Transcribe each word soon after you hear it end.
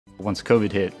Once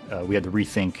COVID hit, we had to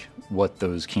rethink what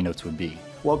those keynotes would be.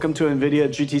 Welcome to Nvidia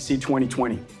GTC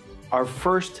 2020, our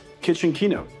first kitchen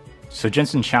keynote. So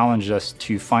Jensen challenged us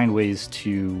to find ways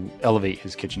to elevate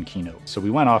his kitchen keynote. So we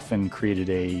went off and created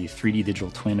a 3D digital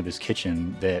twin of his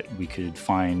kitchen that we could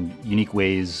find unique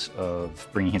ways of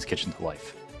bringing his kitchen to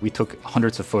life. We took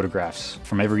hundreds of photographs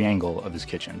from every angle of his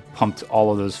kitchen, pumped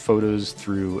all of those photos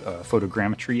through a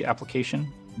photogrammetry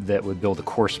application that would build a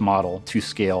coarse model to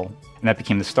scale. And that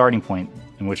became the starting point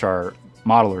in which our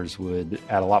modelers would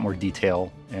add a lot more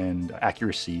detail and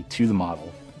accuracy to the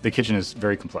model. The kitchen is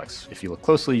very complex. If you look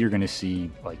closely, you're going to see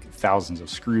like thousands of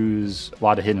screws, a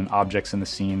lot of hidden objects in the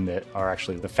scene that are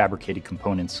actually the fabricated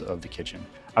components of the kitchen.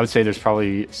 I would say there's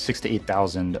probably 6,000 to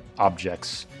 8,000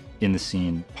 objects in the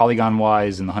scene,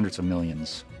 polygon-wise in the hundreds of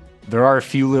millions. There are a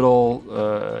few little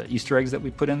Easter eggs that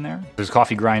we put in there. There's a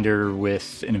coffee grinder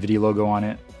with an Nvidia logo on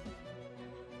it.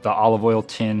 The olive oil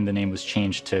tin, the name was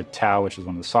changed to Tao, which is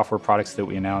one of the software products that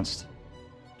we announced.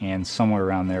 And somewhere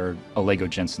around there, a Lego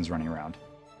Jensen's running around.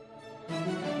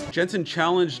 Jensen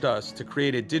challenged us to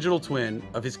create a digital twin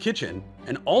of his kitchen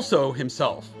and also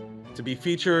himself to be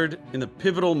featured in the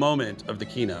pivotal moment of the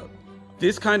keynote.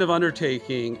 This kind of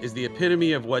undertaking is the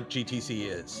epitome of what GTC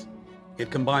is. It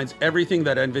combines everything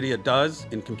that Nvidia does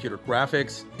in computer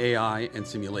graphics, AI, and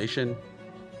simulation.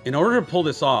 In order to pull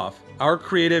this off, our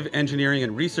creative engineering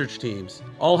and research teams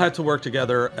all had to work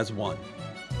together as one.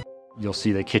 You'll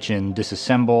see the kitchen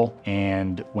disassemble,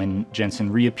 and when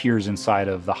Jensen reappears inside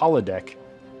of the holodeck,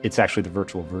 it's actually the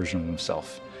virtual version of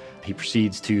himself. He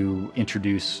proceeds to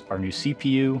introduce our new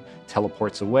CPU,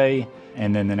 teleports away,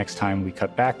 and then the next time we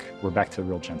cut back, we're back to the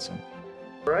real Jensen.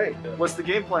 All right, what's the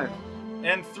game plan?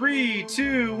 And 3,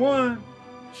 2, 1.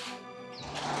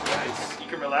 Guys, you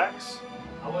can relax.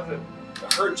 How was it?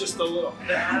 It hurt just a little.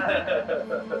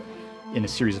 In a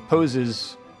series of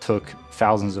poses, took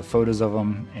thousands of photos of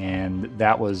them, and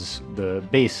that was the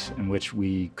base in which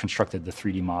we constructed the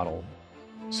 3D model.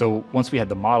 So once we had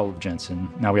the model of Jensen,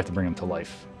 now we have to bring him to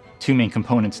life. Two main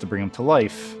components to bring him to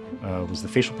life was the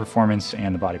facial performance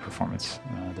and the body performance.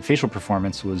 The facial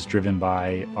performance was driven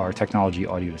by our technology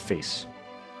Audio to Face.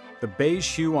 The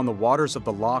beige hue on the waters of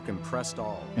the lock impressed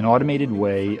all. An automated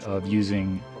way of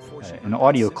using an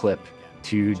audio clip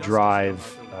to drive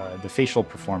the facial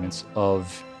performance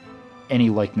of any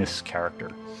likeness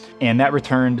character. And that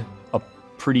returned a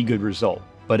pretty good result,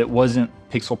 but it wasn't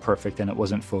pixel perfect and it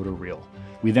wasn't photoreal.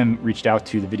 We then reached out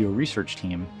to the video research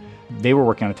team. They were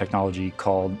working on a technology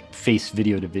called face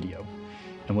video to video.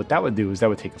 And what that would do is that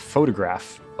would take a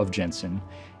photograph of Jensen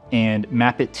and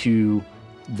map it to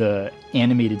the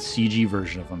animated CG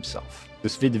version of himself.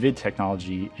 This vid-to-vid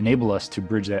technology enabled us to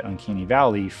bridge that uncanny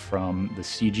valley from the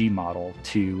CG model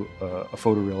to a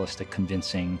photorealistic,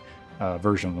 convincing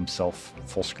version of himself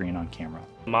full screen on camera.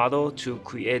 Model to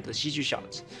create the CG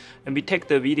shots. And we take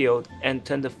the video and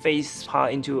turn the face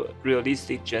part into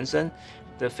realistic Jensen.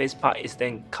 The face part is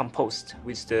then composed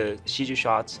with the CG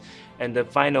shots, and the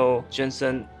final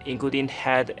Jensen, including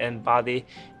head and body,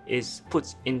 is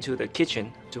put into the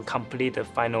kitchen to complete the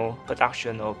final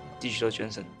production of digital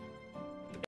Jensen.